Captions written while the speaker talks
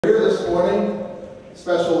Here this morning,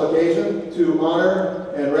 special occasion to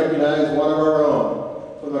honor and recognize one of our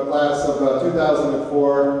own from the class of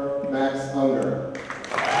 2004, Max Unger.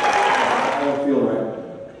 I don't feel right.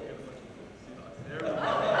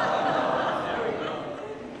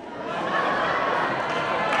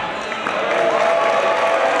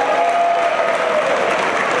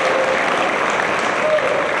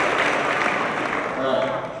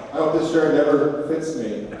 I hope this shirt never fits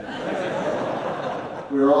me.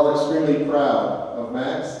 We are all extremely proud of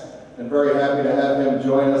Max and very happy to have him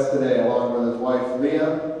join us today, along with his wife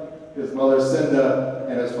Leah, his mother Cinda,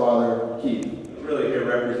 and his father Keith. I'm really here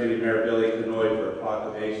representing Mayor Billy Canoy for a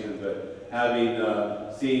proclamation, but having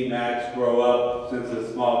seen Max grow up since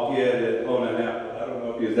a small kid at Onanap, I don't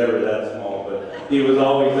know if he was ever that small, but he was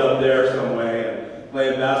always up there some way and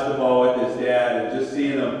playing basketball with his dad and just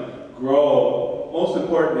seeing him grow, most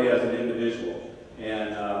importantly as an individual.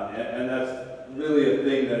 And that's really a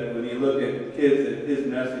thing that when you look at kids, that his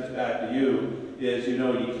message back to you is, you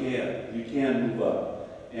know, you can move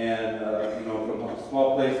up. And you know, from a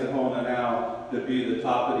small place at home and now to be the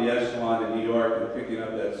top of the echelon in New York and picking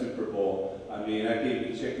up that Super Bowl, I mean, I gave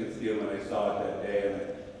me chicken skin when I saw it that day and I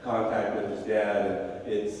contacted his dad, and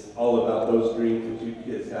it's all about those dreams that you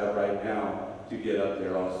kids have right now to get up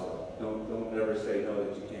there also. Don't ever say no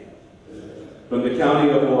that you can't. From the County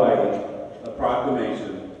of Hawaii, a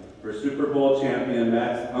proclamation for Super Bowl champion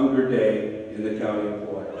Max Unger Day in the County of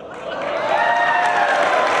Hawaii.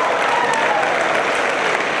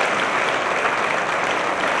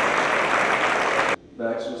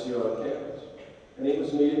 Max was here on campus, and he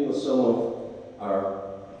was meeting with some of our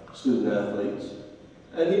student athletes,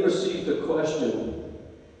 and he received a question.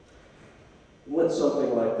 It went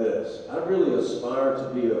something like this: I really aspire to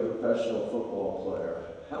be a professional football player.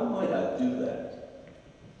 How might I do that?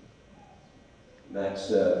 Max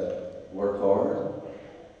said, work hard,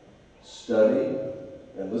 study,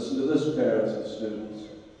 and listen to this, parents and students.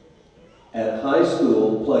 At high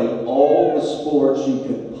school, play all the sports you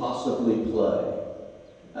can possibly play.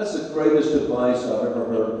 That's the greatest advice I've ever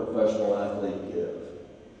heard a professional athlete give.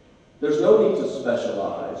 There's no need to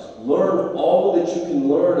specialize. Learn all that you can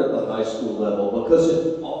learn at the high school level, because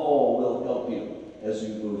it all will help you as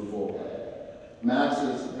you move forward. Max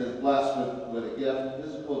is blessed with a gift,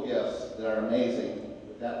 physical gifts that are amazing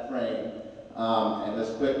with that frame and his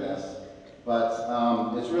quickness. But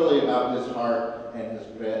it's really about his heart and his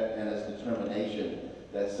grit and his determination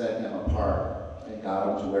that set him apart and got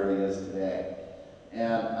him to where he is today.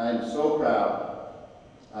 And I'm so proud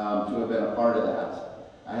to have been a part of that.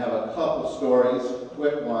 I have a couple stories,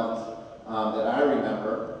 quick ones, that I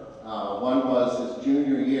remember. One was his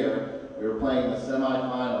junior year. We were playing the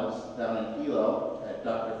semifinals down in Hilo at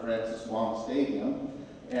Dr. Francis Wong Stadium,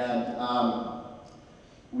 and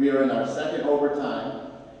we were in our second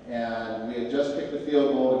overtime, and we had just kicked the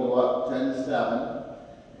field goal to go up 10-7,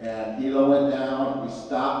 and Hilo went down. We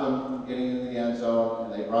stopped them from getting into the end zone,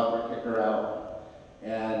 and they brought their kicker out.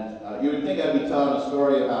 And you would think I'd be telling a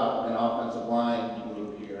story about an offensive line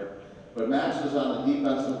move here, but Max was on the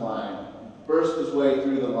defensive line, burst his way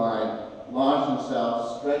through the line, launched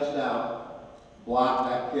himself, stretched out, blocked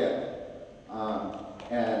that kick,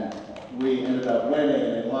 and we ended up winning,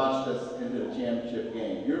 and it launched us into the championship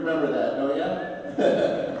game. You remember that, don't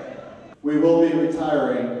you? We will be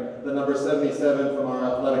retiring the number 77 from our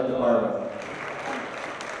athletic department.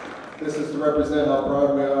 This is to represent how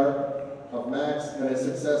proud we are of Max and his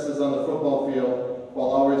successes on the football field, while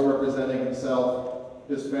always representing himself,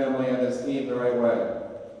 his family, and his team the right way.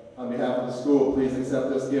 On behalf of the school, please accept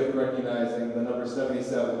this gift recognizing the number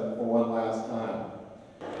 77 for one last time.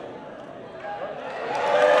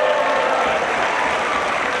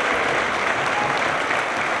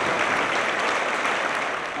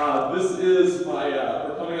 This is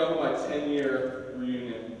we're coming up on my 10-year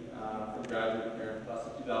reunion from graduating here in class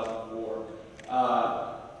of 2004.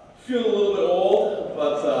 Feeling a little bit old,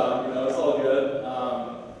 but you know, it's all good.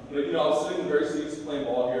 You know, I was sitting in the very seats playing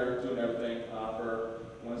ball here, doing everything for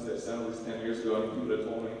Wednesday assemblies 10 years ago, and you would have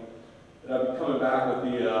told me that I'd be coming back with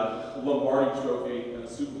the Lombardi Trophy and the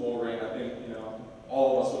Super Bowl ring. I think, you know,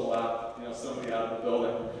 all of us would have laughed, you know, somebody out of the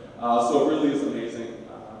building. So it really is amazing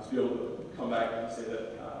to be able to come back and say that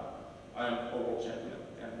I am a world champion,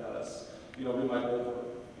 and that's, you know, been my goal for,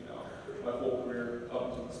 you know, my whole career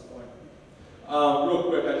up until this point. Real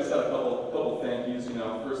quick, I just had a couple thank yous. You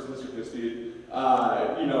know, first, Mr.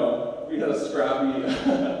 Fitzpeed. You know, we had a scrappy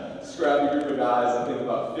group of guys. I think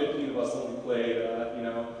about 15 of us only played. You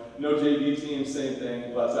know, no JV team, same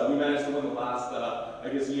thing. But we managed to win the last, I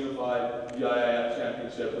guess, unified VIIF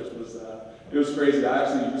championship, which was it was crazy. I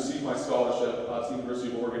actually received my scholarship to the University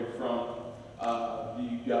of Oregon from the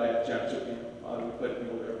the guy championship game. We played at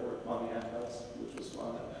the old airport on the handhelds, which was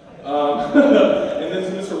fun. And then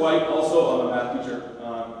to Mr. White, also I'm a math teacher.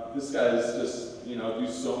 This guy is just, do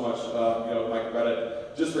so much, my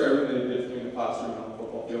credit, just for everything that he did for me in the classroom and on the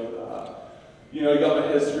football field. He got my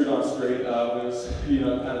head screwed on straight. It was,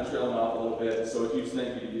 kind of trailing off a little bit, so a huge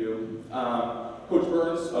thank you to you. Coach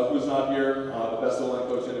Burns, who's not here, the best O-line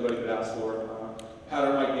coach anybody could ask for.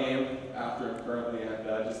 Patterned my game after and currently, and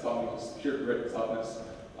just taught me just pure grit and toughness.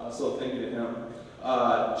 So thank you to him.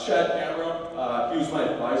 Chad Camera, he was my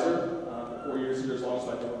advisor for 4 years here, as well as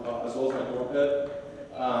my dorm head.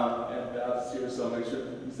 And Dad's here, so make sure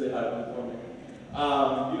you say hi to him for me.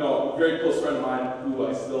 A very close friend of mine who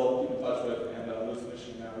I still keep in touch with, and lives in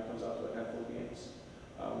Michigan now. He comes out to a handful of games.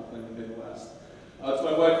 We play in the Midwest. To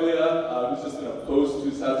my wife Leah, who's just been opposed to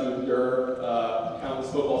had to endure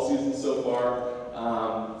countless football seasons so far.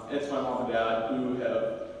 And to my mom and dad, who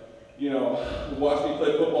have, watched me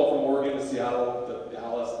play football from Oregon to Seattle to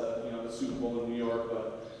Dallas to, the Super Bowl in New York.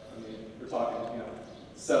 But we're talking,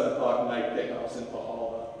 7 o'clock night kickoffs in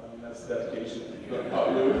Valhalla. That's dedication.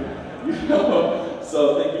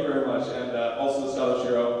 So thank you very much, and also to Skylar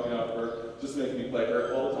Shiro, for just making me play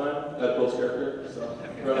hurt all the time. That builds character. So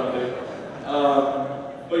right on, dude.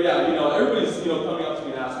 But yeah, everybody's coming up to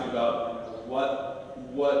me and asking about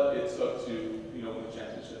what it took to win the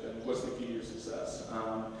championship and what's the key to your success.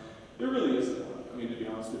 There really isn't one. To be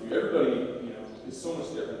honest with you, everybody is so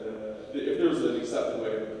much different than if there was an accepted way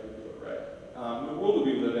to do it, right? The world that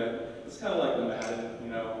we live in, it's kind of like the Madden,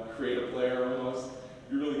 creative player almost.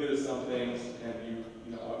 You're really good at some things, and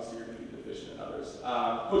obviously you're going to be deficient in others.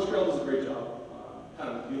 Coach Carroll does a great job kind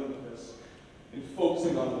of dealing with this and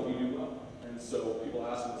focusing on what we do well. And so people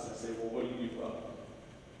ask me this, and I say, well, what do you do well?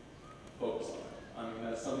 Focus on it.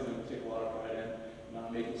 That's something that we take a lot of pride in,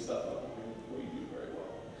 not making stuff up, and doing what you do very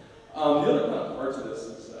well. The other kind of parts of this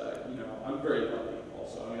is, I'm very lucky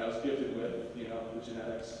also. I was gifted with, the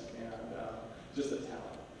genetics and just the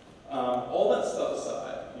talent. All that stuff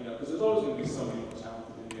aside, because there's always going to be somebody more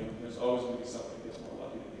talented than you, and there's always going to be somebody who gets more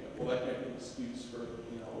lucky than you. Well, that can't be an excuse for,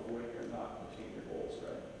 avoiding or not attaining your goals,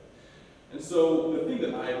 right? And so the thing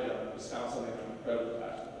that I've done is found something I'm incredibly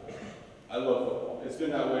passionate about. I love football. It's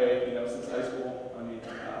been that way, since high school. A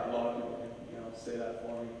lot of people can, say that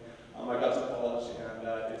for me. I got to college, and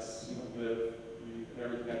it's, live, breathe, and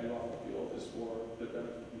everything I do on the field is for the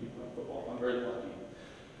benefit of me playing football. I'm very lucky.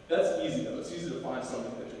 That's easy, though. It's easy to find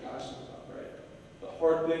something that you're passionate about, right? The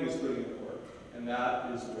hard thing is putting in the work, and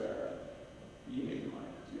that is where you make your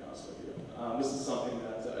money, to be honest with you. This is something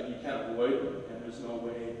that you can't avoid, and there's no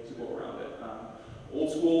way to go around it.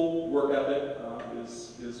 Old school work ethic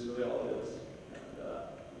is really all it is. And,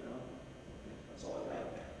 that's all I got.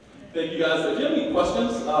 Thank you, guys. If you have any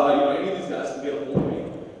questions, any of these guys can get a hold of me.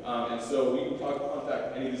 And so we can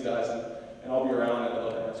contact any of these guys, and I'll be around, and I'd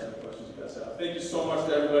love to answer any questions you guys have. Thank you so much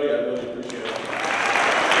to everybody. I really appreciate it.